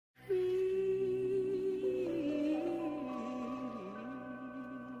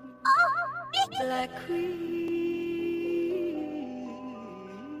Black Queen.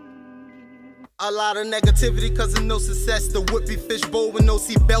 A lot of negativity cause of no success. The whip be fishbowl with no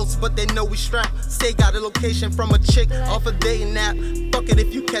seat belts, but they know we strapped. Say got a location from a chick off a dating app. Fuck it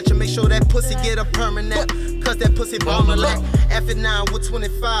if you catch her, make sure that pussy get a permanent. Cause that pussy bomb a lack. F9 with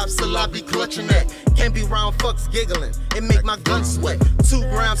 25, so I be clutching that. Can't be round fucks giggling, it make my gun sweat. 2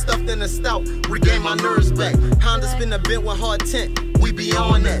 grams stuffed in a stout, regain my nerves back. Honda spin a bit with hard tint, we be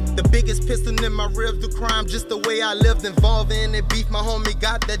on that. The biggest pistol in my ribs do crime just the way I lived. Involving it beef, my homie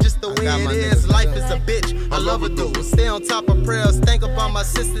got that just the way it is. Life is a bitch, I love her though. Stay on top of prayers, think about my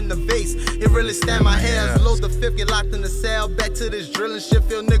sister in the vase. It really stand my hairs. Load the 5th, get locked in the cell. Back to this drilling shit,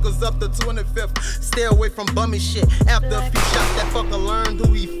 feel niggas up the 25th. Stay away from bummy shit. After a few shots, that fucker learned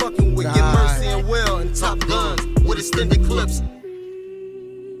who he fucking with. Get Mercy and Will and Top Guns with extended clips.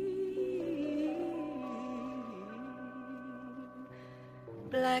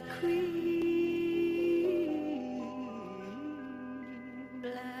 Black Queen.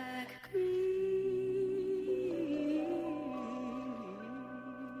 Black Queen.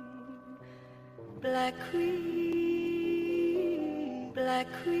 Black Queen. Black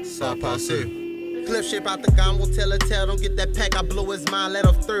Queen. Ça passe. Clip shape out the gun, won't tell a tale. Don't get that pack, I blow his mind. Let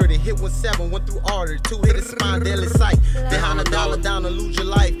off 30, hit 1-7, went through artery. 2 hit his spine, daily sight. Behind a dollar down to lose your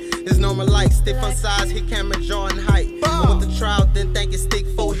life. It's normal light, stay fun size, hit camera, jaw and height. I went to trial, then think it stick.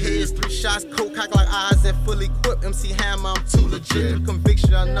 4 heads, 3 shots, coke, cock like eyes, and fully equipped. MC Hammer, I'm too legit.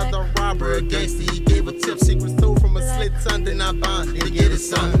 Conviction, another robber, a gangster. He gave a tip, secrets told from a slit tongue, then I bond to get his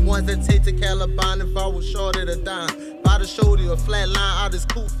son. Ones that take to Caliban, if I was short at a dime. By the shoulder, a flat line out his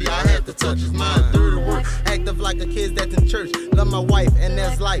koofy, I had to touch his mind. Third of work, active like a kid that's in church. Love my wife, and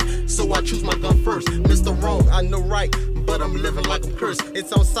that's life, so I choose my gun first. Mr. Wrong, I know right, but I'm living like I'm cursed.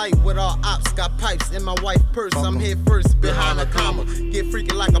 It's on site with all ops, got pipes in my wife's purse. I'm here first, behind a comma, get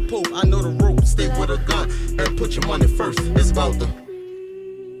freaky like a pope. I know the rope, stay with a gun, and put your money first. It's about the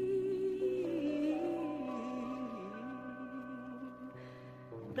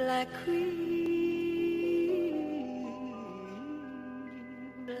Black Queen.